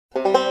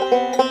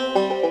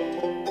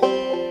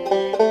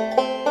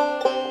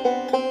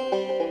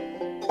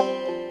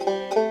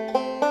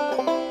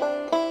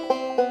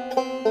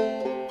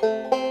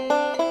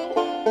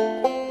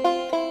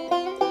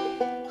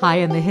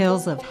in the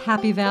hills of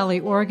Happy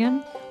Valley,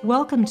 Oregon,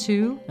 welcome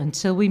to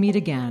Until We Meet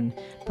Again,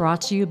 brought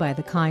to you by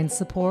the kind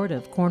support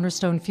of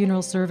Cornerstone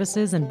Funeral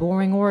Services in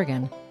Boring,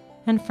 Oregon,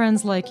 and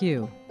friends like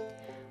you.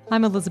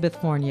 I'm Elizabeth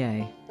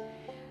Fournier.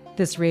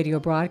 This radio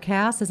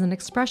broadcast is an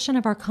expression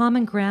of our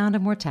common ground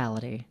of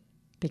mortality,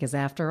 because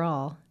after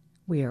all,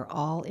 we are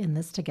all in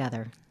this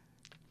together.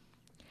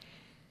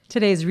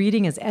 Today's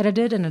reading is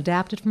edited and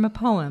adapted from a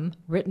poem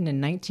written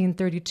in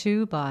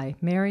 1932 by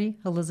Mary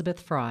Elizabeth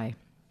Fry.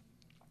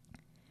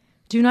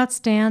 Do not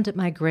stand at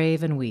my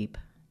grave and weep.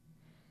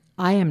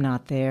 I am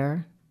not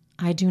there.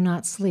 I do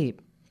not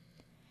sleep.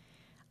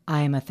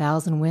 I am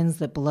 1,000 winds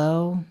that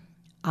blow.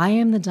 I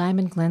am the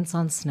diamond glints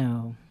on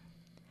snow.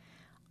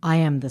 I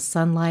am the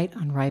sunlight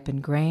on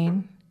ripened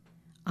grain.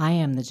 I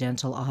am the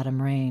gentle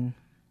autumn rain.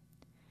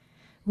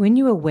 When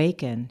you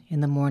awaken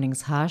in the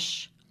morning's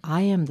hush,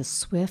 I am the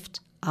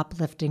swift,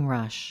 uplifting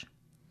rush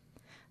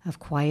of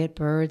quiet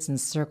birds in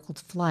circled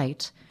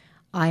flight.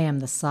 I am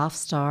the soft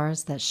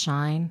stars that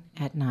shine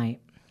at night.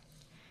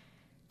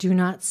 Do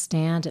not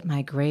stand at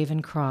my grave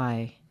and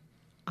cry.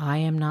 I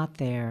am not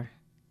there.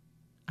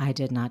 I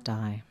did not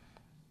die.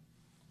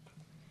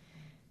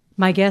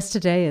 My guest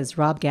today is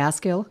Rob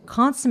Gaskill,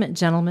 consummate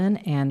gentleman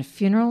and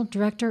funeral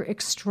director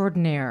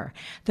extraordinaire,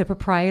 the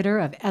proprietor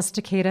of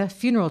Estacada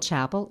Funeral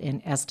Chapel in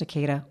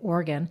Estacada,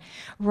 Oregon.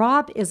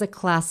 Rob is a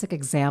classic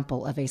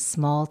example of a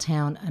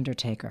small-town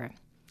undertaker.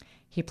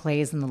 He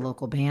plays in the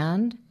local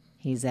band.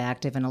 He's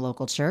active in a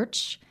local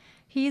church.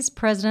 He's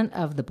president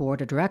of the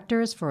board of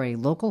directors for a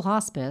local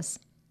hospice,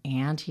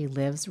 and he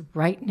lives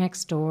right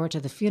next door to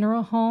the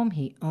funeral home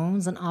he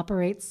owns and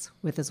operates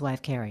with his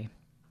wife, Carrie.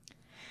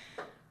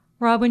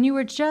 Rob, when you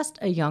were just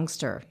a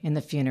youngster in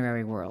the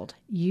funerary world,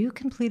 you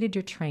completed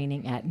your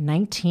training at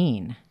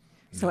 19.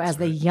 So as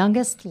the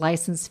youngest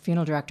licensed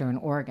funeral director in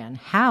Oregon,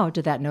 how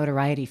did that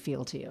notoriety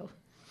feel to you?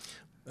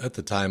 At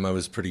the time, I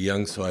was pretty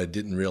young, so I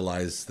didn't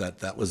realize that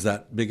that was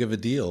that big of a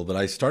deal. But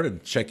I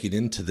started checking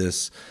into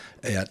this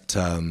at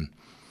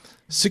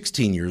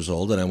 16 years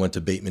old, and I went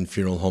to Bateman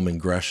Funeral Home in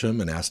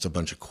Gresham and asked a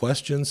bunch of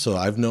questions. So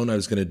I've known I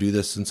was going to do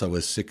this since I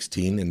was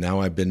 16, and now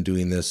I've been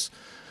doing this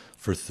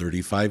for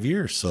 35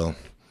 years. So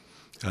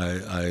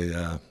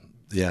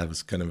it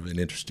was kind of an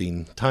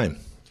interesting time.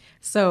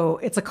 So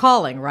it's a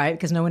calling, right?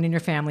 Because no one in your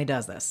family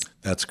does this.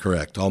 That's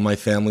correct. All my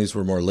families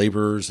were more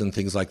laborers and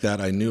things like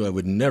that. I knew I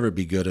would never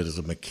be good as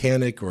a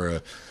mechanic or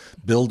a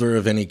builder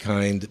of any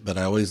kind, but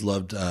I always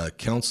loved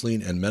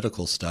counseling and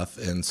medical stuff.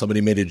 And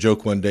somebody made a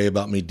joke one day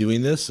about me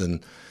doing this,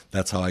 and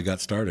that's how I got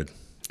started.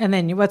 And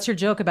then what's your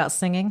joke about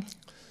singing?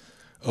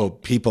 Oh,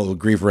 people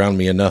grieve around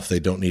me enough.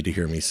 They don't need to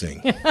hear me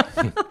sing.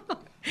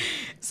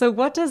 So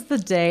what does the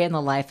day in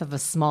the life of a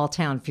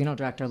small-town funeral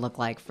director look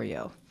like for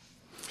you?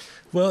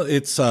 Well,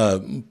 it's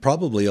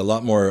probably a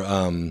lot more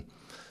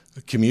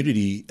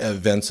community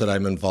events that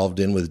I'm involved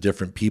in with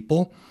different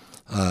people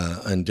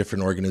and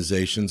different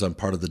organizations. I'm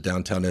part of the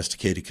Downtown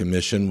Estacada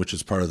Commission, which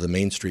is part of the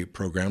Main Street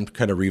program,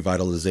 kind of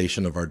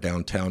revitalization of our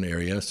downtown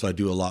area. So I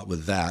do a lot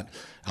with that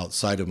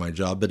outside of my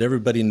job. But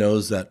everybody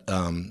knows that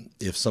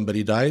if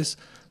somebody dies,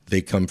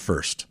 they come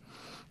first.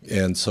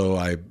 And so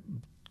I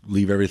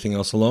leave everything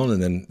else alone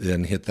and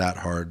then hit that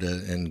hard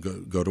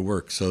and go to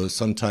work. So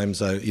sometimes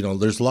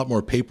there's a lot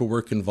more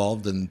paperwork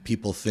involved than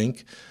people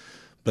think,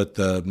 but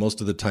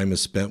most of the time is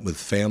spent with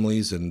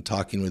families and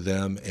talking with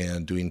them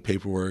and doing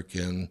paperwork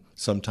and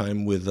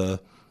sometime with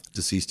a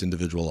deceased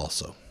individual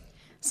also.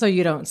 So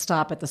you don't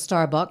stop at the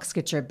Starbucks,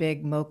 get your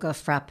big mocha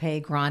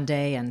frappe grande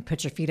and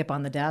put your feet up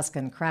on the desk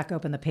and crack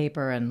open the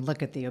paper and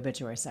look at the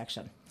obituary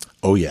section.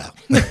 Oh, yeah.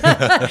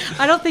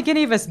 I don't think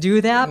any of us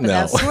do that, but No.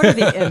 That's sort of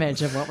the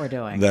image of what we're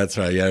doing. That's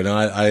right. Yeah, no,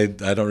 I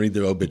don't read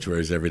the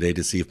obituaries every day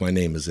to see if my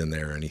name is in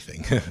there or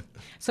anything.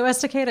 So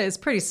Estacada is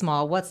pretty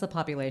small. What's the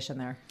population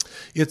there?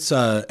 It's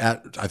I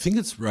think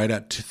it's right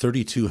at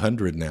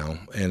 3,200 now,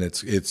 and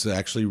it's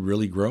actually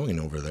really growing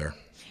over there.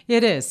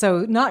 It is.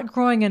 So not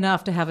growing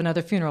enough to have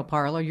another funeral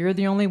parlor. You're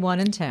the only one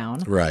in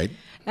town. Right.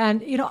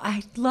 And,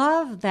 I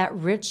love that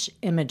rich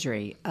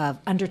imagery of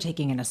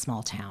undertaking in a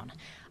small town.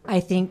 I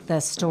think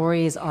the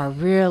stories are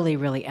really,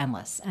 really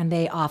endless, and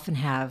they often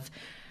have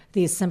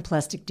these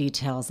simplistic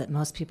details that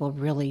most people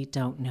really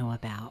don't know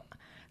about.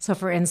 So,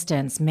 for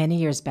instance, many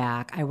years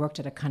back, I worked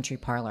at a country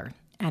parlor,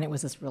 and it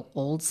was this real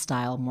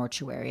old-style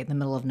mortuary in the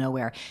middle of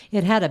nowhere.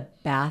 It had a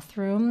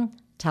bathroom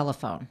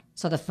telephone.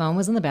 So the phone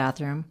was in the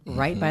bathroom,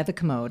 right by the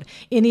commode.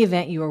 In the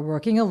event you were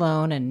working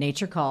alone and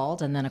nature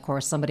called, and then, of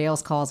course, somebody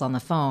else calls on the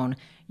phone,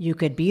 you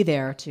could be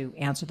there to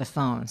answer the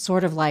phone,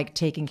 sort of like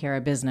taking care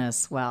of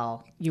business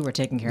while you were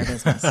taking care of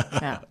business.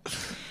 Yeah.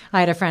 I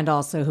had a friend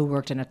also who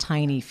worked in a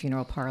tiny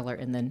funeral parlor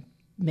in the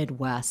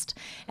Midwest,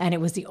 and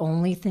it was the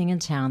only thing in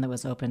town that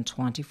was open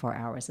 24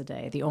 hours a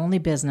day, the only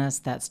business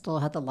that still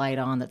had the light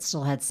on, that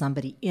still had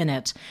somebody in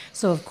it.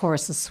 So, of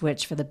course, the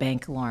switch for the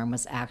bank alarm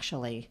was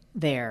actually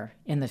there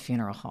in the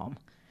funeral home.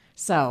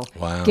 So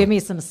Wow. give me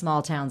some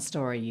small town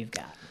story you've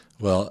got.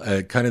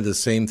 Well, kind of the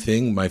same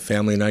thing. My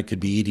family and I could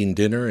be eating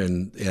dinner,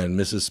 and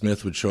Mrs.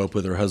 Smith would show up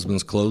with her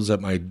husband's clothes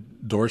at my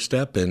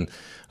doorstep, and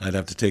I'd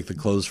have to take the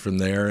clothes from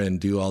there and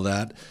do all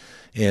that.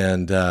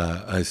 And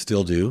I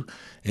still do.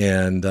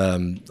 And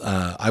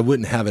I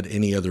wouldn't have it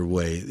any other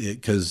way,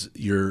 because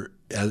you're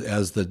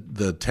as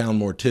the town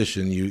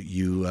mortician,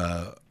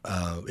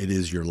 it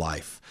is your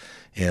life,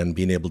 and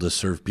being able to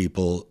serve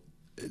people,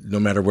 no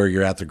matter where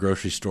you're at the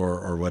grocery store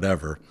or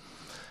whatever.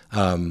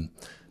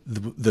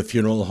 The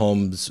funeral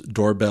home's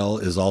doorbell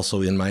is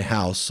also in my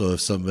house, so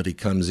if somebody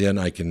comes in,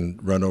 I can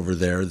run over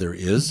there. There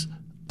is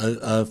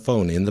a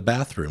phone in the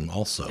bathroom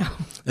also.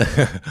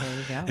 There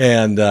you go.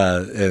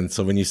 And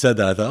so when you said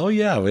that, I thought, oh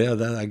yeah,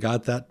 I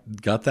got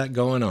that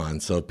going on.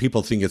 So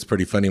people think it's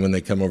pretty funny when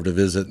they come over to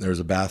visit and there's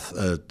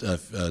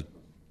a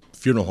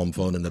funeral home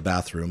phone in the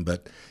bathroom,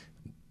 but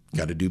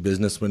got to do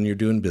business when you're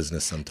doing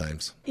business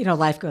sometimes.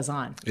 Life goes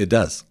on. It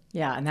does.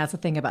 Yeah, and that's the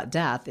thing about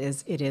death,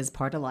 is it is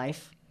part of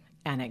life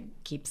and it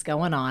keeps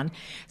going on.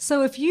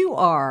 So if you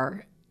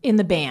are in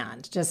the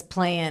band, just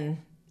playing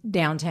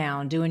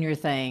downtown, doing your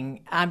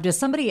thing, does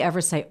somebody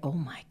ever say, oh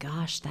my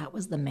gosh, that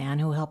was the man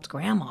who helped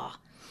Grandma?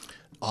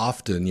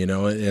 Often,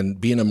 and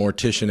being a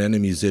mortician and a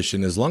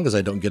musician, as long as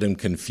I don't get them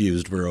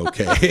confused, we're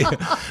okay.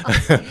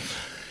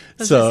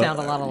 Those sound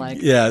a lot alike.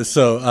 Yeah,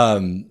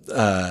 so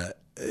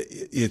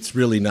it's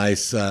really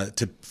nice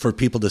for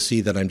people to see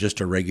that I'm just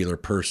a regular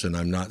person.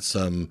 I'm not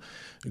some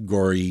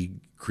gory,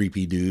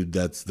 creepy dude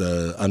that's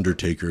the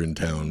Undertaker in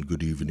town,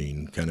 good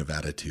evening kind of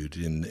attitude.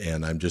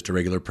 And I'm just a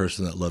regular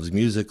person that loves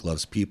music,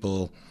 loves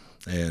people,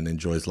 and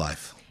enjoys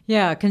life.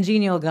 Yeah,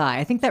 congenial guy.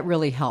 I think that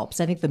really helps.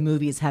 I think the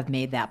movies have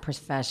made that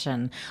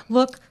profession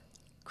look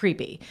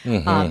creepy.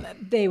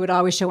 They would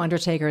always show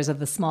undertakers of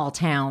the small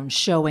town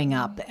showing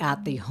up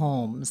at the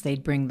homes.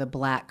 They'd bring the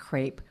black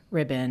crepe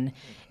ribbon,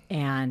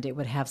 and it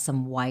would have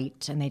some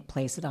white, and they'd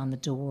place it on the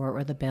door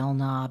or the bell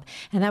knob.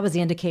 And that was the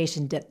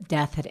indication that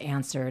death had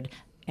answered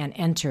and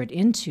entered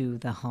into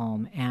the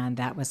home, and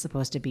that was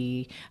supposed to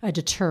be a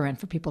deterrent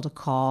for people to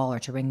call or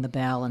to ring the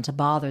bell and to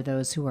bother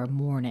those who are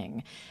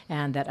mourning.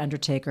 And that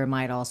undertaker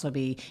might also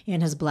be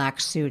in his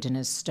black suit and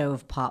his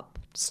stovetop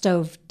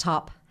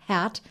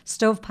hat.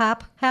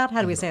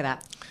 How do we say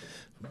that?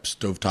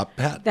 Stovetop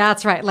hat.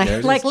 That's right,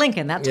 like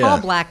Lincoln, that tall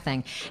black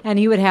thing. And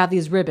he would have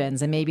these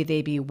ribbons, and maybe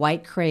they'd be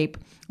white crepe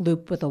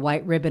looped with a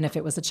white ribbon if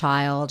it was a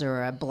child,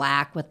 or a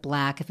black with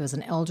black if it was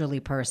an elderly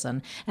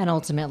person. And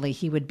ultimately,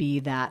 he would be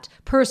that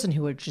person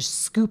who would just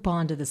scoop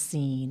onto the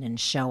scene and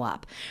show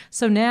up.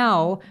 So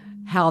now,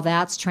 how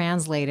that's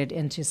translated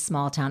into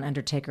small town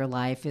undertaker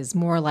life is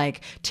more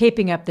like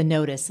taping up the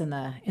notice in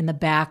the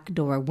back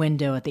door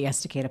window at the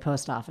Estacada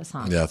post office,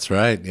 huh? That's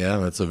right. Yeah,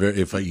 that's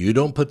if you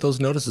don't put those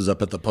notices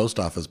up at the post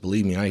office,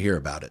 believe me, I hear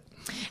about it.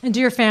 And do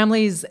your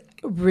families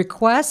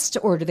request,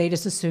 or do they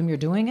just assume you're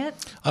doing it?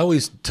 I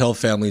always tell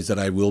families that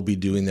I will be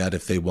doing that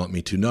if they want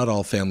me to. Not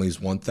all families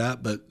want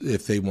that, but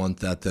if they want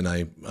that, then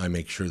I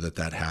make sure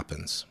that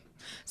happens.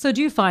 So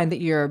do you find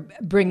that you're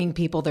bringing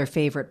people their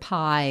favorite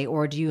pie,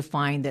 or do you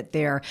find that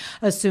they're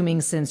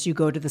assuming, since you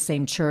go to the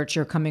same church,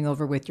 you're coming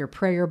over with your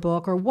prayer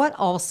book? Or what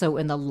also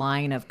in the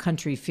line of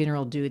country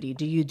funeral duty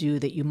do you do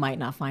that you might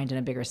not find in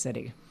a bigger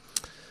city?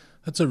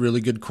 That's a really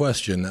good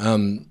question.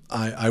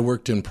 I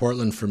worked in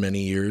Portland for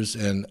many years,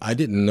 and I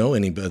didn't know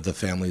any of the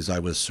families I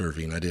was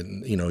serving. I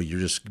didn't, you're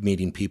just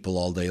meeting people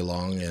all day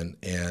long,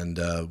 and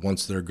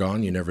once they're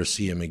gone, you never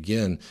see them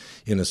again.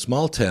 In a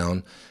small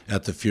town,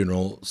 at the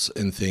funerals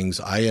and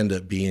things, I end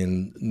up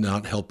being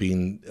not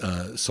helping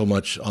so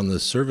much on the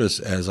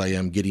service as I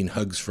am getting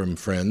hugs from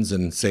friends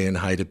and saying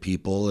hi to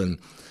people and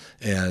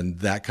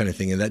that kind of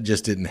thing. And that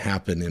just didn't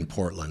happen in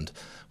Portland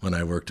when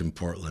I worked in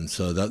Portland.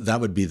 So that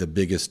would be the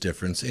biggest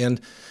difference.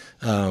 And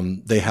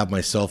they have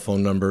my cell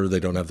phone number. They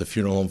don't have the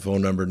funeral home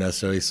phone number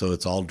necessarily, so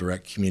it's all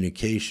direct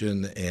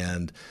communication.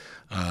 And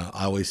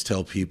I always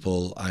tell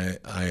people,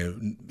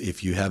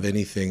 if you have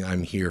anything,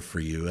 I'm here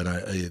for you.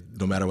 And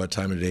no matter what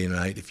time of day and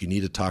night, if you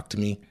need to talk to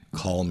me,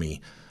 call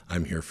me.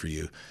 I'm here for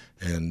you.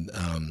 And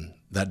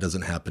that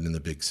doesn't happen in the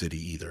big city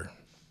either.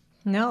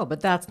 No, but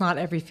that's not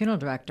every funeral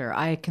director.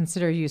 I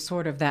consider you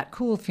sort of that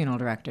cool funeral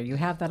director. You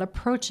have that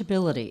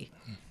approachability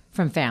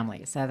from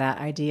families, that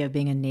idea of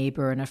being a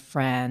neighbor and a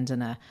friend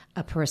and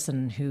a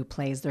person who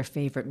plays their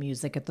favorite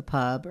music at the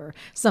pub, or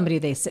somebody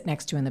they sit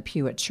next to in the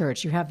pew at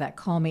church. You have that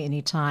call me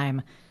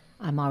anytime,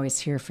 I'm always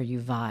here for you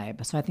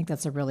vibe. So I think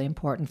that's a really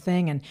important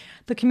thing. And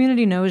the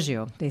community knows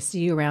you. They see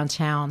you around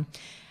town.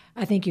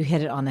 I think you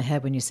hit it on the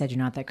head when you said you're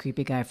not that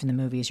creepy guy from the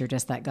movies. You're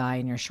just that guy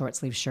in your short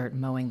sleeve shirt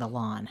mowing the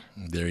lawn.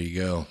 There you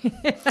go.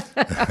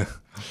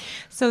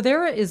 So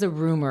there is a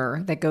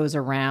rumor that goes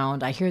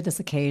around, I hear this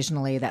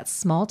occasionally, that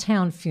small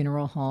town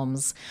funeral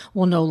homes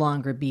will no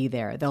longer be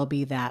there. There'll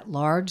be that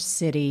large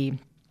city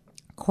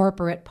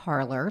corporate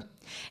parlor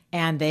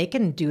And they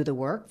can do the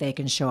work. They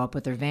can show up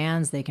with their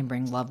vans. They can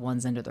bring loved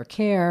ones into their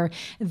care.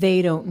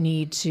 They don't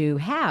need to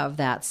have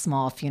that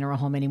small funeral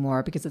home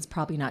anymore because it's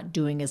probably not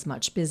doing as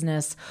much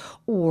business.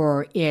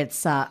 Or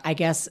it's, I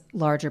guess,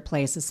 larger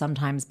places,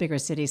 sometimes bigger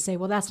cities say,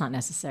 well, that's not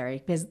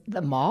necessary because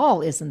the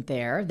mall isn't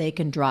there. They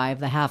can drive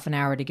the half an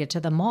hour to get to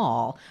the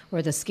mall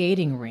or the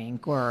skating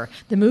rink or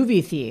the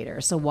movie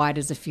theater. So why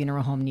does a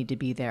funeral home need to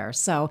be there?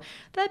 So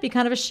that'd be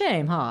kind of a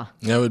shame, huh?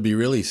 That would be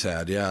really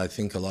sad. Yeah, I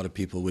think a lot of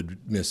people would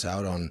miss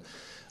out on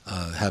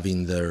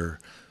having their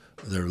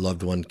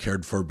loved one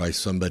cared for by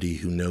somebody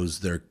who knows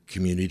their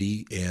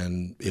community.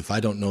 And if I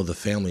don't know the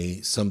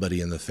family,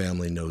 somebody in the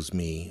family knows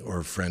me or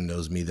a friend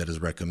knows me that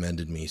has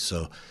recommended me.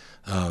 So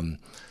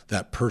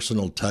that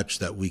personal touch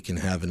that we can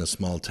have in a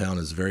small town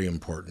is very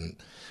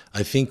important.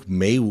 I think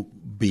may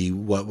be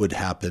what would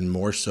happen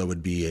more so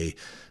would be a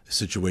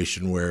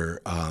situation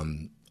where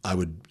I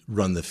would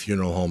run the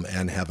funeral home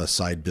and have a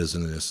side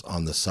business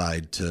on the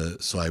side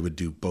so I would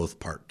do both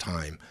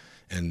part-time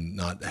and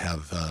not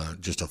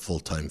have just a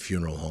full-time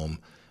funeral home.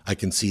 I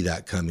can see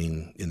that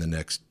coming in the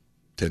next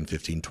 10,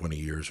 15, 20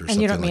 years or something.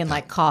 And you don't mean that.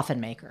 like coffin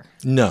maker?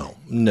 No,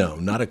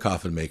 not a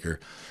coffin maker.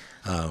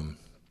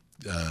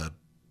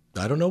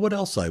 I don't know what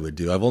else I would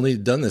do. I've only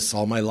done this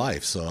all my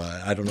life, so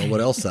I don't know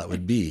what else that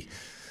would be.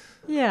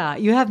 Yeah,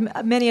 you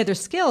have many other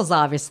skills,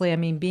 obviously. I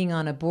mean, being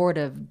on a board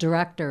of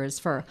directors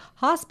for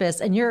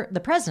hospice, and you're the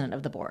president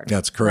of the board.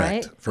 That's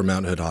correct, right? For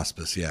Mount Hood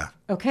Hospice, yeah.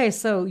 Okay,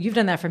 so you've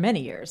done that for many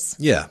years.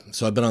 Yeah,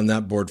 so I've been on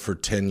that board for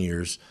 10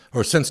 years,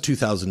 or since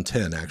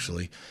 2010,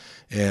 actually.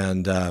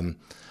 And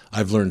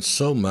I've learned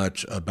so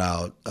much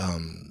about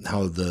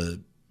how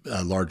the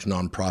large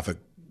nonprofit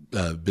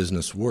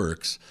business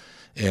works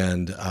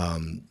and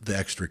the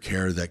extra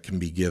care that can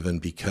be given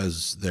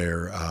because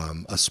they're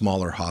a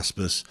smaller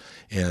hospice,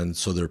 and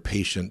so their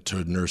patient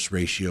to nurse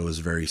ratio is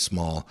very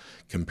small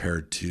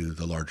compared to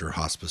the larger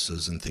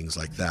hospices and things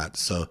like that.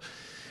 So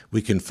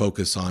we can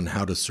focus on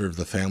how to serve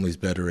the families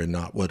better and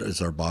not what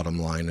is our bottom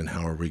line and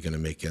how are we going to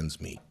make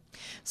ends meet.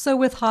 So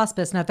with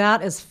hospice, now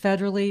that is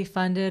federally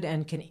funded,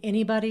 and can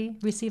anybody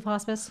receive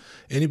hospice?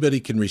 Anybody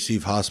can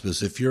receive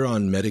hospice. If you're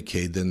on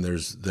Medicaid, then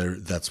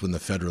that's when the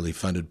federally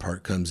funded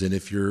part comes in.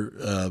 If you're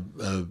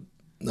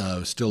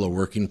still a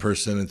working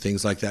person and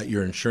things like that,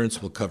 your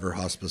insurance will cover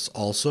hospice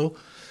also.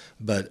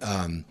 But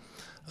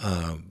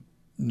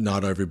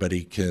not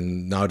everybody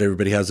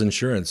has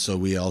insurance. So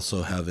we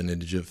also have an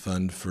indigent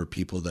fund for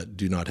people that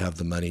do not have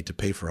the money to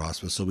pay for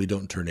hospice. So we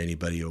don't turn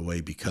anybody away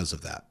because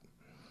of that.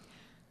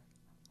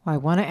 Well, I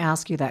want to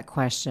ask you that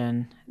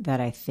question that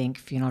I think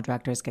funeral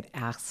directors get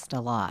asked a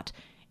lot.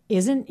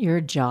 Isn't your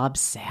job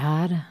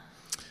sad?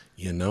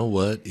 You know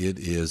what? It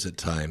is at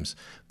times.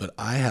 But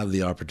I have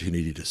the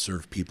opportunity to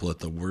serve people at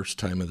the worst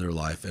time of their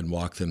life and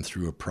walk them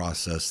through a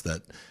process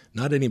that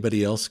not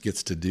anybody else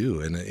gets to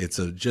do. And it's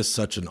just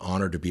such an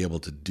honor to be able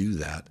to do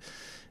that.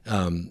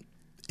 When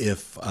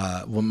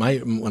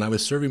I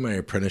was serving my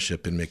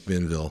apprenticeship in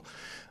McMinnville,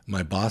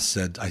 my boss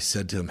I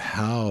said to him,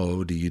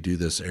 how do you do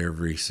this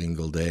every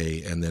single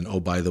day? And then,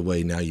 oh, by the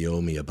way, now you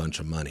owe me a bunch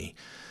of money.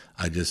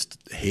 I just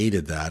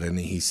hated that. And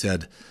he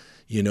said,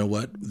 you know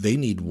what? They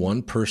need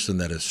one person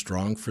that is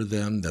strong for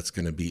them, that's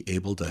going to be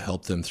able to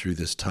help them through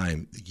this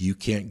time. You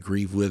can't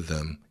grieve with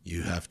them.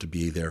 You have to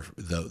be there.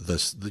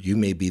 You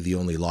may be the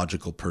only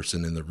logical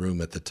person in the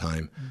room at the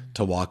time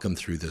to walk them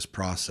through this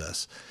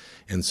process.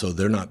 And so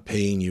they're not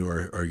paying you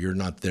or you're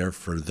not there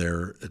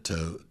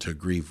to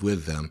grieve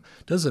with them.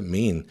 Doesn't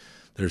mean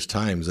there's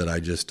times that I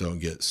just don't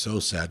get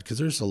so sad because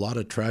there's a lot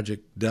of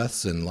tragic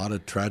deaths and a lot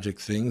of tragic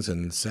things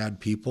and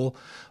sad people.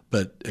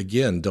 But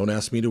again, don't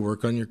ask me to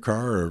work on your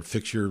car or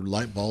fix your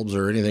light bulbs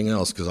or anything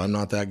else because I'm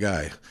not that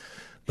guy.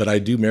 But I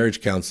do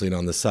marriage counseling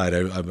on the side.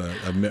 I'm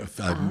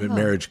a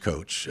marriage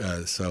coach.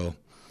 So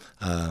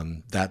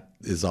that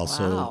is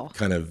also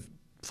kind of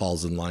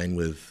falls in line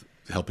with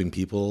helping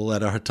people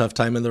at a tough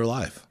time in their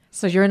life.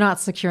 So you're not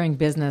securing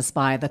business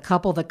by the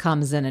couple that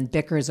comes in and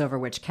bickers over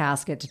which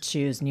casket to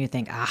choose, and you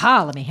think,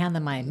 aha, let me hand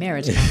them my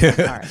marriage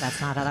card.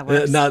 That's not how that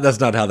works. No, that's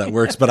not how that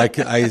works. But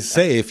I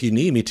say, if you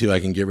need me to,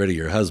 I can get rid of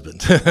your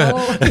husband.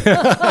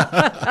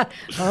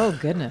 Oh,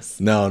 goodness.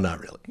 No, not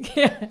really.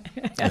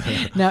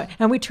 No,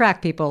 and we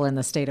track people in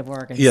the state of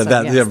Oregon. Yeah,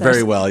 so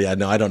very well. Yeah,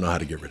 no, I don't know how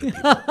to get rid of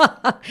people.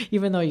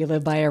 Even though you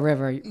live by a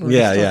river.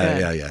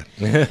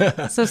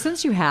 Yeah. So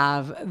since you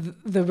have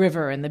the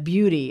river and the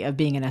beauty of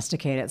being in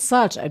Estacade, it's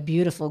such a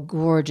beautiful,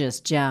 gorgeous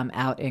gem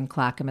out in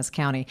Clackamas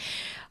County.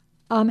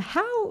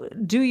 How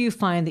do you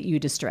find that you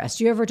distress?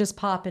 Do you ever just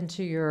pop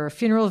into your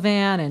funeral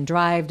van and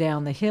drive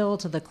down the hill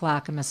to the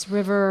Clackamas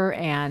River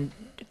and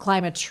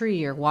climb a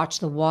tree or watch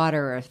the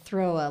water or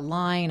throw a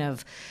line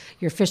of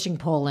your fishing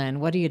pole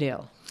in? What do you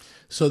do?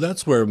 So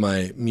that's where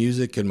my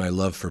music and my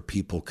love for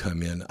people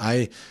come in.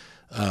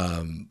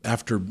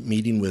 After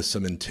meeting with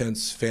some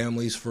intense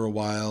families for a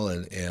while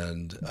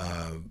and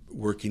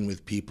working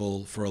with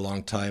people for a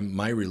long time,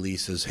 my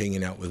release is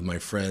hanging out with my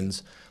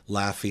friends,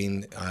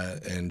 laughing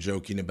and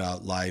joking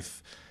about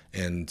life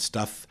and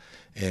stuff.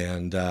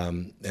 and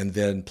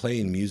then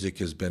playing music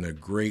has been a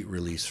great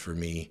release for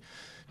me.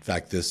 In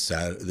fact, this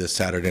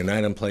Saturday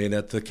night I'm playing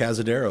at the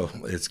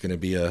Cazadero. It's going to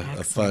be a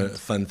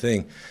fun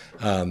thing.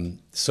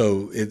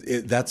 So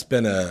that's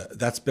been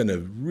a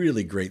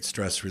really great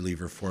stress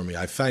reliever for me.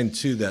 I find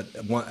too that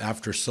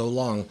after so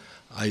long,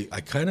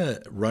 I kind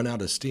of run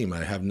out of steam.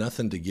 I have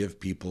nothing to give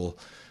people,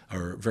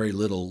 or very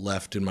little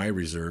left in my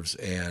reserves.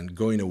 And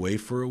going away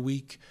for a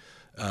week,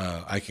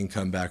 I can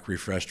come back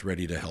refreshed,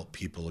 ready to help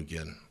people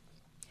again.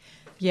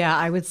 Yeah,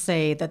 I would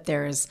say that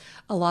there's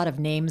a lot of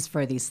names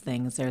for these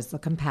things. There's the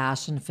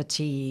compassion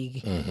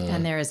fatigue,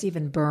 and there's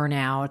even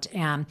burnout.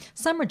 And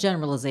some are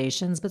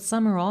generalizations, but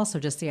some are also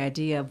just the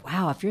idea of,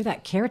 wow, if you're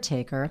that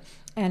caretaker,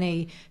 and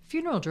a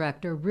funeral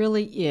director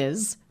really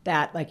is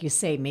that, like you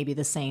say, maybe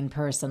the sane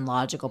person,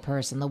 logical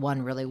person, the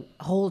one really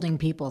holding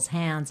people's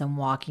hands and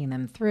walking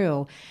them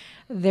through,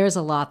 there's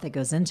a lot that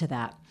goes into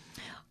that.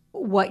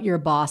 What your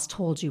boss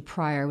told you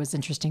prior was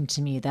interesting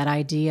to me, that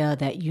idea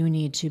that you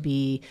need to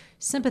be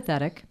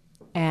sympathetic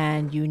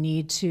and you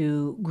need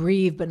to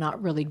grieve but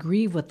not really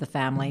grieve with the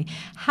family.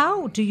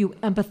 How do you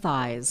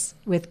empathize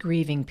with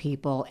grieving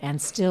people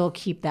and still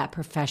keep that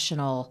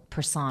professional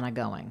persona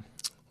going?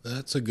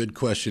 That's a good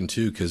question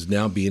too, because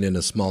now being in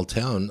a small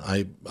town,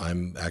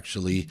 I'm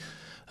actually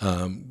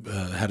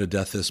had a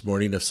death this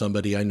morning of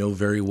somebody I know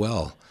very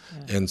well,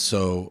 and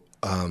so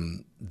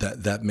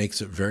that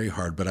makes it very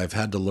hard. But I've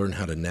had to learn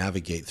how to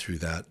navigate through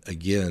that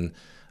again.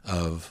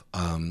 Of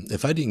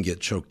if I didn't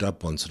get choked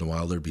up once in a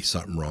while, there'd be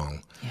something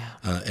wrong.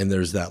 Yeah. And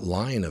there's that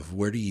line of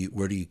where do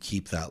you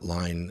keep that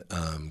line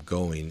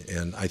going?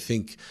 And I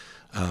think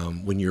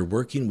when you're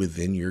working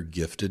within your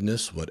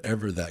giftedness,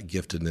 whatever that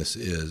giftedness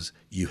is,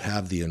 you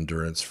have the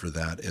endurance for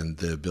that and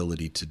the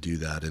ability to do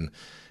that.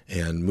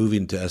 And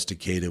moving to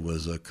Estacada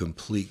was a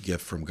complete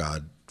gift from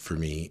God for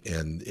me.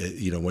 And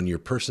when your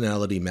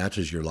personality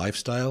matches your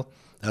lifestyle,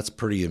 that's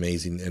pretty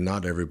amazing. And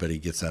not everybody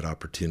gets that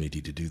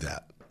opportunity to do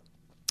that.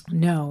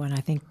 No, and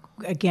I think,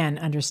 again,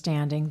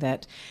 understanding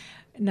that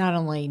not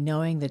only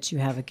knowing that you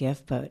have a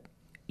gift, but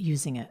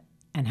using it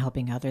and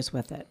helping others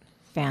with it.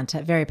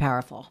 Very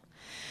powerful.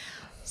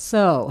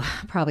 So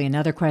probably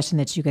another question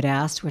that you could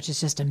ask, which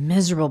is just a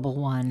miserable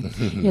one,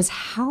 is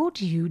how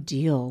do you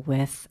deal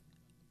with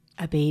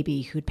a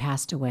baby who'd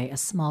passed away, a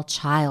small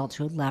child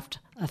who had left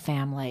a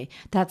family?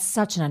 That's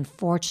such an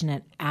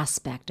unfortunate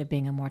aspect of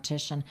being a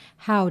mortician.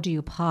 How do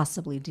you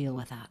possibly deal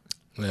with that?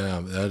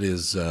 Yeah, that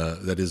is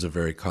a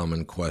very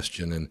common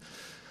question,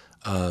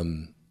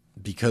 and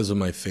because of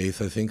my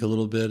faith, I think a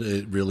little bit,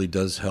 it really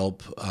does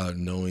help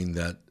knowing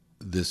that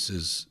this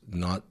is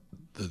not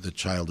the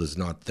child is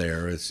not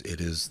there. It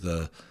is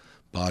the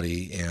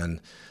body, and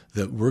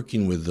that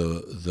working with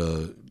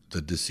the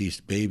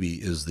deceased baby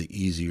is the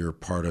easier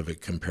part of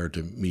it compared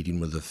to meeting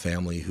with a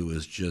family who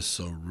is just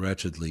so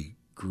wretchedly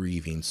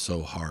grieving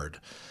so hard,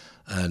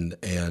 and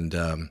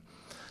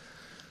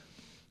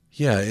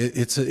yeah,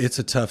 it's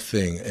a tough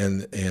thing,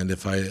 and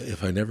if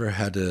I never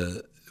had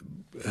to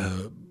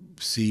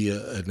see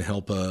and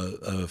help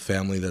a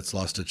family that's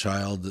lost a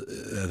child,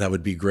 that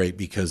would be great,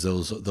 because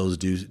those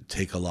do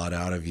take a lot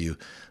out of you.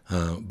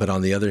 But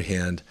on the other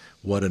hand,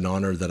 what an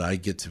honor that I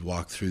get to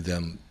walk through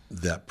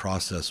that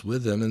process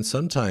with them. And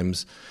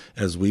sometimes,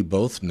 as we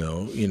both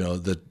know,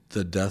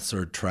 the deaths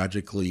are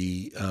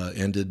tragically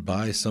ended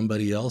by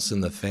somebody else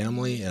in the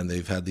family, and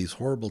they've had these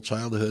horrible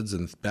childhoods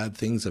and bad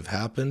things have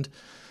happened.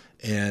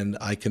 And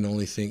I can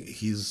only think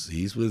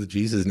he's with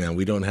Jesus now.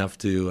 We don't have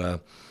to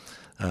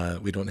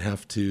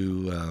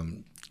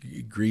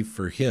grieve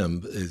for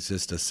him. It's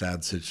just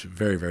a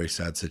very, very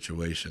sad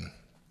situation.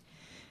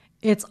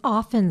 It's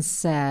often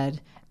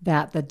said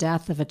that the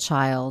death of a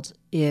child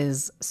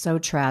is so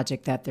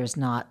tragic that there's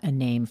not a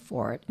name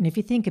for it. And if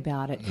you think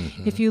about it,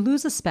 if you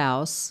lose a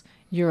spouse,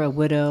 you're a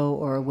widow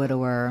or a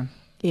widower.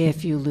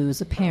 If you lose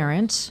a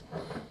parent,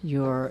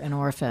 you're an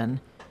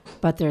orphan.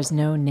 But there's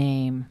no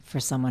name for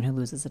someone who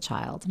loses a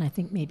child. And I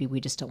think maybe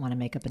we just don't want to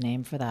make up a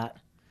name for that.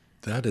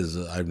 That is,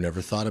 I've never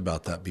thought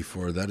about that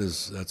before.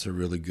 That's a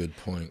really good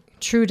point.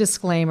 True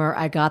disclaimer,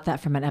 I got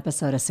that from an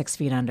episode of 6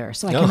 Feet Under.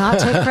 So I cannot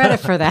take credit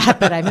for that.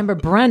 But I remember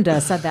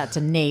Brenda said that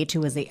to Nate, who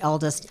was the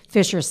eldest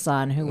Fisher's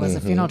son, who was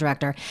a funeral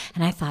director.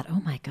 And I thought,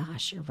 oh my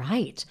gosh, you're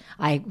right.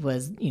 I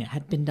was,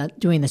 had been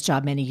doing this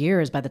job many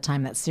years by the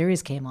time that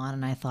series came on.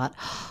 And I thought,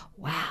 oh,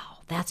 wow,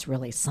 that's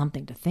really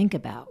something to think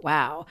about.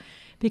 Wow.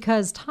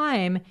 Because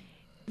time,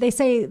 they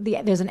say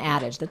there's an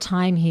adage that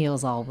time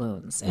heals all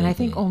wounds. And I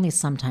think only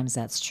sometimes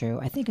that's true.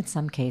 I think in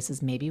some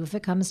cases, maybe if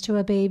it comes to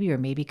a baby or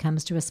maybe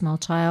comes to a small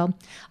child.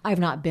 I've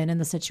not been in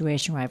the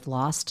situation where I've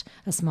lost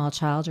a small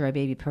child or a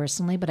baby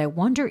personally, but I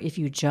wonder if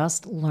you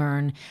just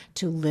learn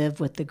to live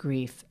with the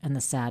grief and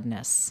the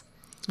sadness,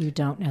 you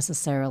don't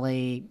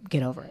necessarily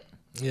get over it.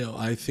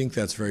 I think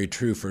that's very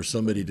true for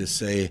somebody to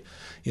say,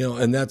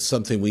 and that's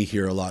something we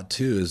hear a lot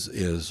too,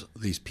 is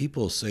these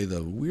people say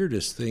the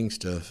weirdest things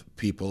to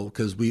people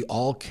because we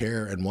all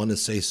care and want to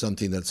say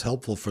something that's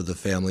helpful for the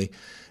family,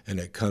 and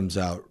it comes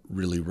out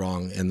really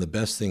wrong. And the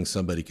best thing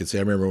somebody could say,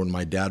 I remember when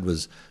my dad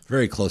was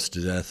very close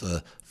to death,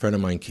 a friend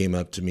of mine came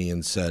up to me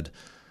and said,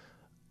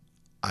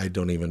 I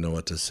don't even know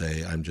what to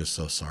say. I'm just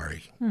so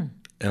sorry.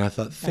 And I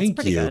thought,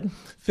 thank you. Good.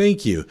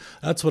 Thank you.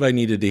 That's what I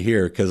needed to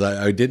hear because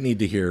I didn't need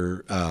to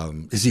hear,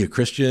 is he a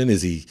Christian?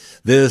 Is he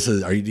this?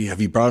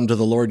 Have you brought him to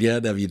the Lord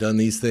yet? Have you done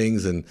these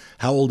things? And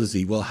how old is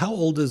he? Well, how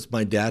old does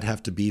my dad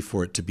have to be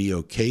for it to be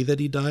okay that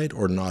he died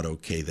or not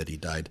okay that he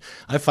died?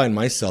 I find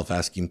myself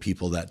asking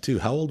people that too.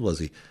 How old was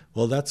he?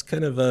 Well, that's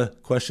kind of a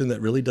question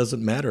that really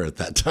doesn't matter at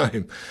that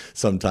time.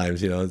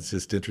 Sometimes, it's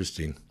just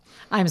interesting.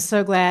 I'm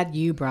so glad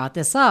you brought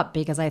this up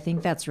because I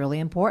think that's really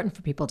important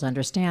for people to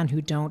understand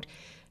who don't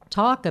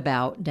talk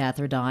about death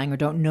or dying or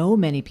don't know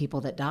many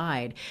people that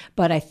died.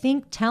 But I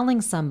think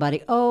telling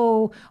somebody,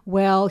 oh,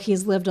 well,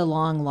 he's lived a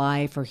long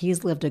life or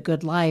he's lived a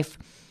good life,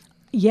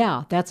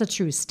 yeah, that's a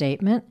true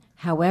statement.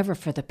 However,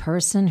 for the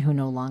person who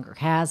no longer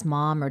has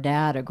mom or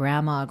dad or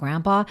grandma or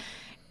grandpa,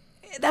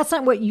 that's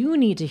not what you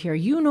need to hear.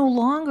 You no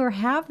longer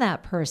have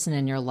that person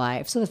in your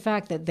life. So the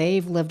fact that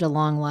they've lived a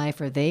long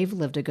life or they've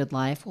lived a good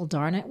life, well,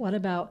 darn it, what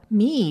about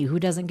me who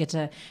doesn't get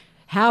to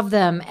have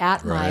them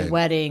at my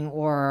wedding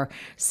or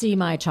see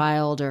my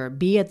child or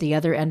be at the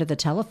other end of the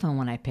telephone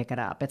when I pick it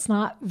up? It's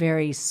not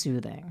very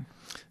soothing.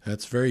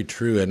 That's very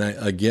true.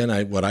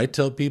 And what I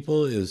tell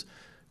people is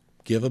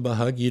give them a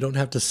hug. You don't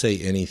have to say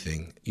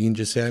anything. You can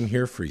just say, I'm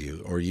here for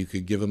you. Or you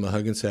could give them a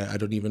hug and say, I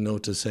don't even know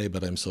what to say,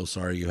 but I'm so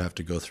sorry you have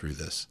to go through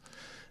this.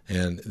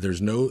 And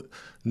there's no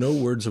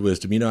words of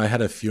wisdom. I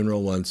had a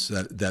funeral once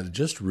that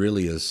just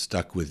really has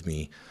stuck with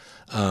me.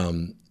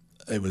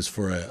 It was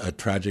for a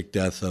tragic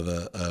death of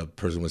a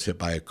person who was hit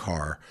by a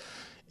car.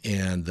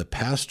 And the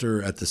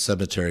pastor at the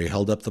cemetery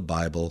held up the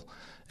Bible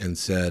and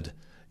said,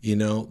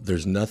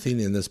 there's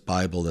nothing in this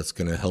Bible that's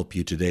going to help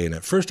you today. And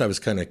at first I was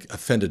kind of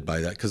offended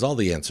by that because all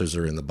the answers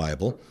are in the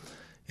Bible.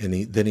 And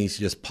then he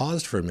just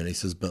paused for a minute. He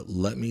says, but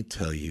let me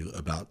tell you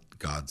about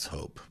God's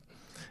hope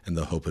and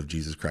the hope of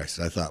Jesus Christ.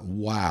 And I thought,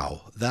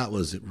 wow, that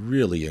was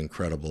really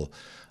incredible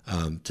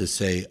to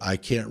say, I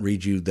can't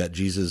read you that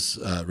Jesus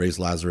raised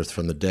Lazarus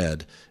from the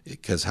dead,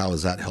 because how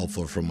is that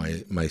helpful for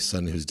my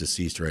son who's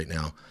deceased right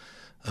now?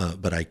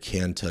 But I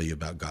can tell you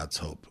about God's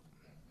hope.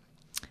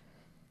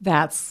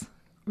 That's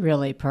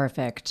really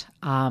perfect.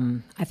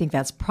 I think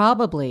that's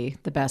probably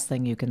the best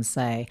thing you can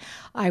say.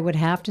 I would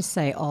have to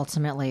say,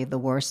 ultimately, the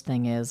worst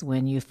thing is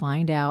when you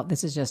find out,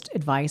 this is just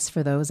advice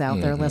for those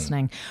out there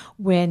listening,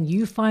 when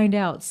you find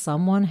out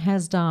someone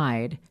has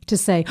died, to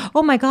say,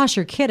 oh my gosh,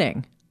 you're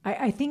kidding.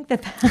 I think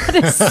that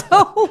is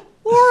so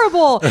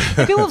horrible.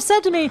 People have said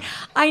to me,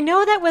 I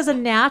know that was a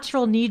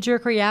natural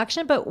knee-jerk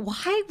reaction, but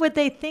why would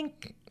they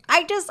think...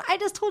 I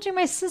just told you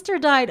my sister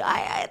died.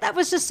 That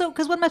was just so,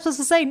 because what am I supposed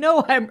to say?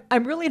 No,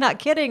 I'm really not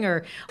kidding.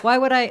 Or why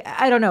would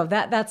I don't know.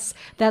 That's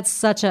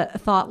such a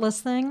thoughtless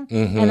thing.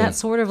 And that's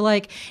sort of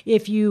like,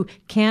 if you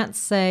can't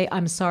say,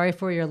 I'm sorry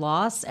for your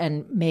loss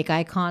and make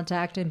eye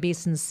contact and be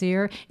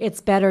sincere,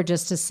 it's better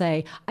just to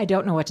say, I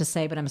don't know what to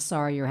say, but I'm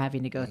sorry you're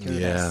having to go through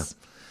this.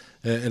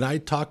 And I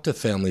talk to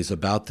families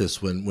about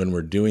this when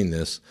we're doing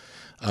this,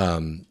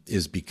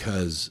 is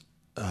because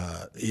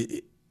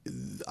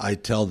I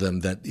tell them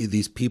that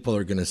these people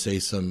are going to say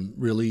some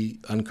really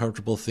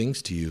uncomfortable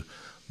things to you,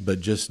 but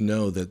just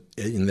know that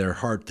in their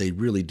heart they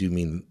really do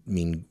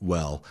mean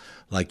well.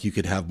 Like you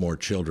could have more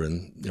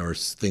children or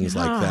things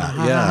like that.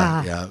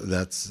 Yeah.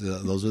 That's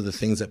those are the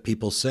things that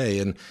people say,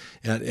 and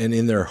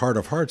in their heart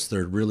of hearts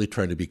they're really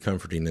trying to be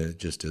comforting, and it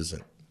just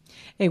isn't.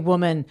 A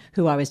woman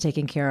who I was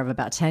taking care of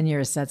about 10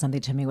 years said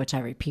something to me, which I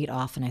repeat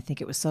often. I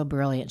think it was so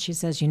brilliant. She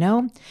says,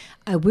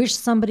 I wish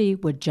somebody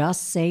would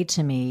just say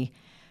to me,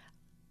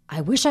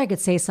 I wish I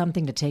could say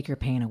something to take your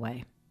pain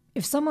away.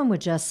 If someone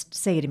would just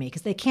say to me,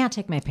 because they can't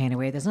take my pain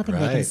away, there's nothing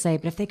they can say,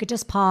 but if they could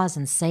just pause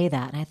and say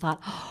that. And I thought,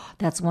 oh,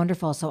 that's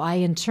wonderful. So I,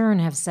 in turn,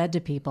 have said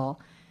to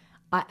people,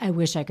 I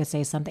wish I could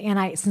say something. And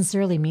I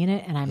sincerely mean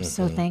it. And I'm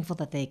so thankful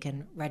that they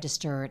can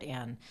register it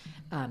and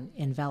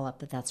envelop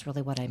that that's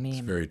really what I mean.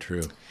 It's very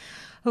true.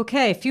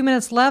 Okay, a few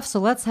minutes left, so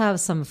let's have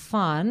some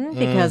fun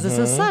because this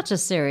is such a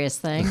serious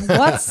thing.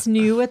 What's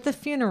new at the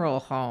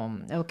funeral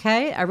home?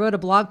 Okay, I wrote a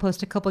blog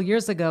post a couple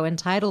years ago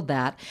entitled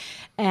that,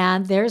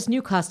 and there's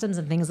new customs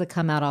and things that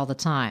come out all the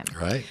time.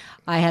 Right.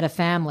 I had a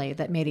family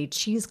that made a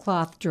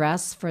cheesecloth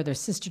dress for their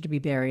sister to be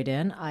buried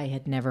in. I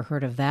had never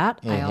heard of that.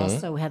 I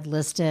also had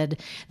listed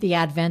the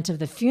advent of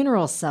the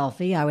funeral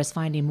selfie. I was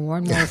finding more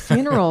and more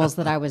funerals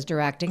that I was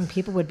directing.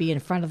 People would be in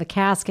front of the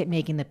casket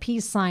making the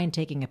peace sign,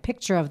 taking a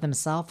picture of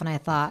themselves, and I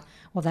thought,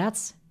 well,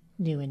 that's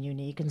new and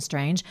unique and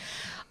strange.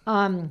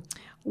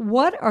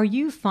 What are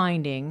you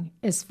finding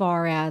as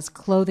far as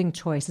clothing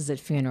choices at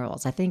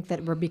funerals? I think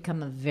that we're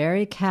become a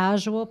very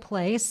casual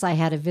place. I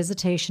had a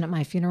visitation at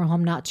my funeral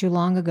home not too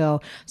long ago.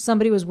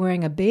 Somebody was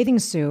wearing a bathing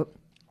suit,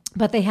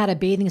 but they had a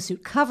bathing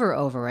suit cover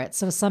over it.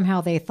 So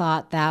somehow they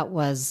thought that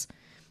was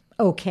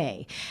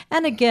okay.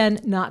 And again,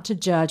 not to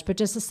judge, but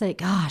just to say,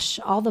 gosh,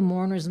 all the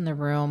mourners in the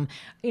room,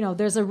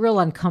 there's a real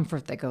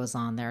uncomfort that goes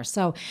on there.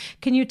 So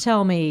can you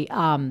tell me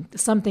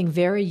something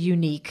very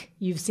unique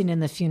you've seen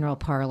in the funeral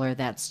parlor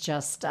that's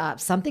just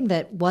something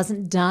that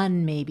wasn't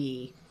done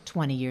maybe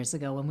 20 years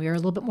ago when we were a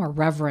little bit more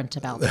reverent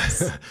about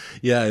this?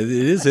 Yeah, it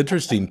is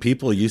interesting.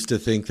 People used to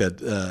think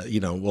that,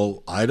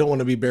 well, I don't want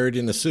to be buried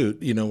in a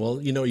suit. You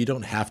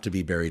don't have to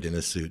be buried in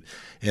a suit.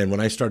 And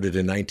when I started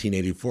in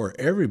 1984,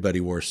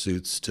 everybody wore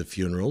suits to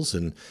funerals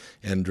and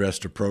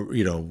dressed,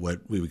 what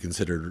we would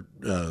consider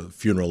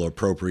funeral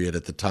appropriate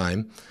at the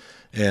time.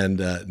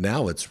 And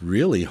now it's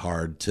really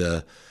hard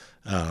to,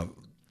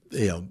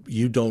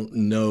 you don't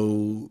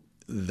know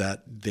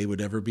that they would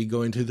ever be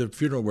going to the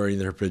funeral wearing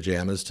their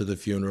pajamas to the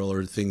funeral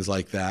or things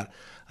like that.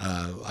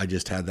 I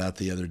just had that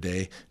the other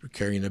day,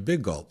 carrying a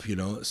big gulp,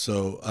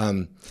 So,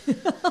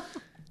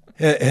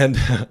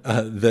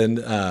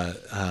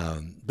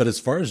 but as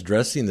far as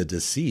dressing the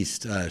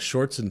deceased,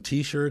 shorts and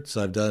T-shirts,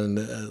 I've done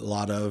a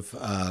lot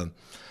of.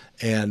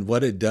 And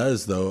what it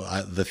does, though,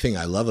 the thing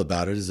I love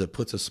about it is it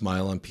puts a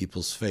smile on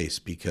people's face,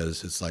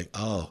 because it's like,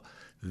 oh,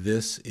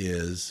 this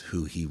is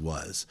who he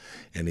was.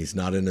 And he's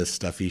not in a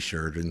stuffy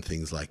shirt and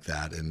things like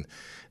that. And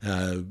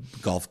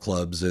golf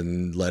clubs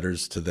and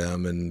letters to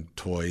them and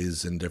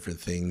toys and different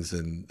things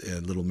and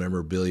little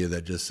memorabilia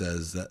that just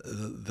says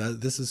that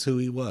this is who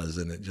he was.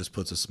 And it just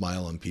puts a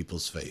smile on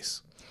people's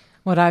face.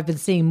 What I've been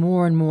seeing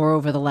more and more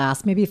over the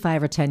last maybe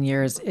 5 or 10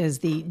 years is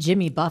the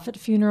Jimmy Buffett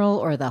funeral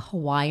or the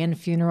Hawaiian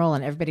funeral,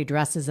 and everybody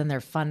dresses in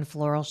their fun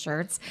floral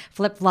shirts,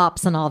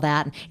 flip-flops and all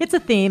that. And it's a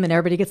theme, and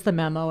everybody gets the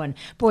memo. And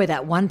boy,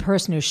 that one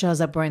person who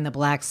shows up wearing the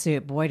black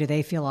suit, boy, do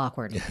they feel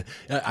awkward.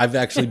 I've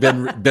actually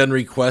been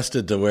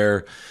requested to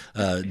wear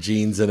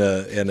jeans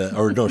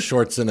and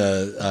shorts and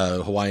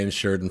a Hawaiian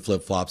shirt and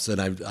flip-flops,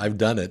 and I've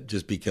done it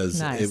just because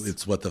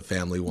it's what the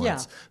family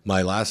wants. Yeah.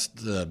 My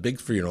last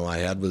big funeral I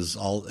had was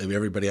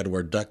everybody had to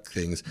wear duck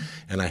things,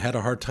 and I had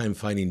a hard time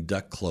finding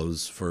duck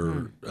clothes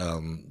for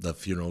the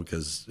funeral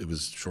because it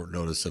was short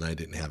notice and I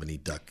didn't have any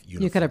duck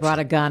uniforms. You could have brought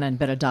a gun and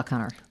been a duck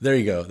hunter. There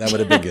you go. That would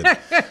have been good.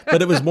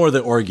 But it was more the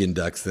Oregon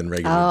ducks than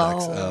regular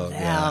ducks.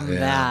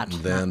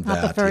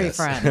 Not the furry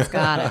friends.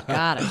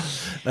 Got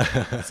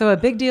it. So a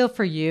big deal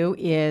for you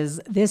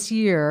is this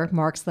year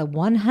marks the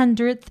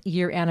 100th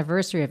year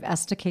anniversary of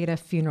Estacada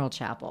Funeral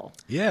Chapel.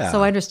 Yeah.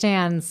 So I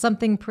understand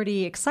something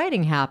pretty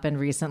exciting happened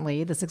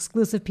recently. This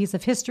exclusive piece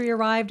of history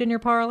arrived in your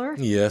parlor?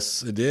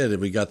 Yes, it did.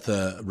 We got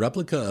the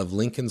replica of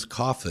Lincoln's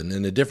coffin,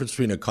 and the difference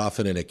between a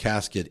coffin and a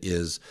casket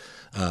is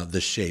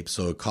the shape.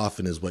 So a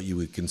coffin is what you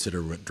would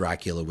consider what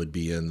Dracula would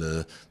be in,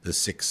 the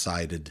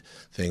six-sided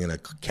thing, and a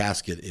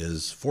casket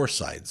is four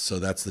sides. So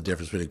that's the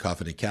difference between a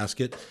coffin and a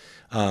casket.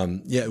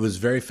 It was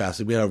very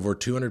fascinating. We had over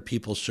 200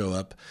 people show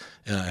up.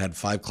 I had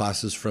 5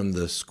 classes from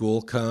the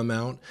school come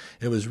out.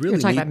 It was really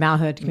You're talking about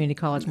Mount Hood Community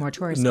College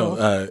Mortuary School?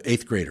 No,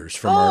 8th graders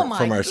from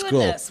our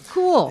school.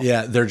 Cool.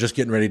 Yeah, they're just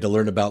getting ready to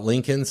learn about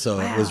Lincoln, so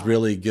It was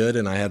really good.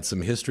 And I had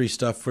some history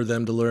stuff for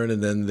them to learn,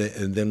 and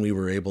then we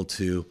were able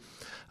to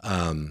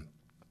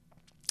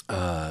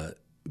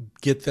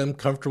get them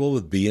comfortable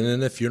with being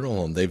in a funeral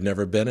home. They've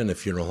never been in a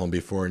funeral home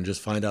before, and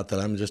just find out that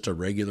I'm just a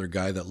regular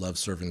guy that loves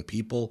serving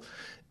people.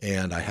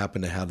 And I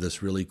happen to have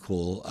this really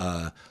cool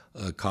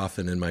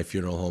coffin in my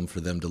funeral home for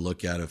them to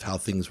look at of how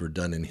things were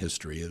done in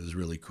history. It was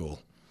really cool.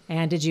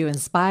 And did you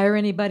inspire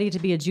anybody to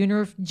be a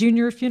junior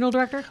funeral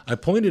director? I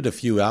pointed a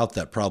few out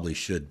that probably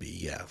should be,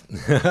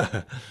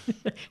 yeah.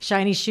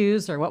 Shiny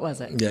shoes, or what was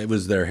it? Yeah, it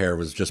was their hair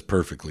was just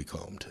perfectly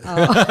combed. They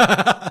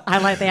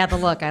had the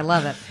look. I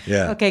love it.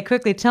 Yeah. Okay,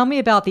 quickly, tell me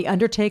about The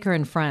Undertaker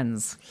and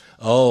Friends.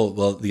 Oh,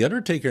 well, The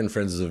Undertaker and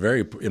Friends is a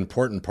very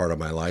important part of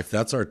my life.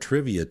 That's our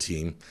trivia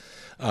team.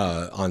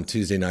 On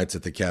Tuesday nights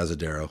at the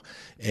Cazadero.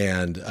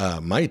 And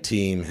my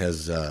team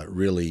has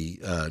really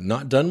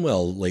not done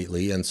well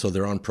lately, and so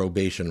they're on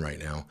probation right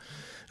now.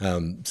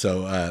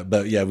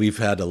 But yeah, we've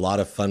had a lot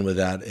of fun with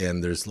that.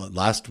 And this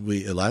last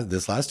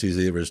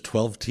Tuesday, there was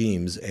 12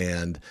 teams,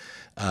 and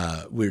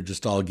we're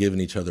just all giving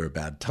each other a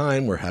bad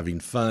time. We're having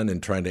fun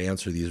and trying to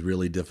answer these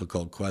really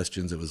difficult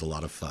questions. It was a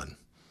lot of fun.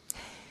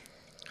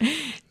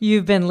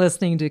 You've been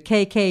listening to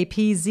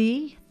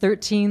KKPZ,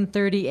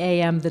 1330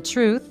 AM The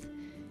Truth.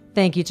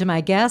 Thank you to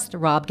my guest,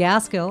 Rob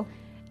Gaskill.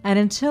 And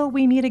until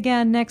we meet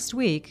again next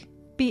week,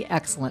 be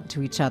excellent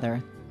to each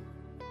other.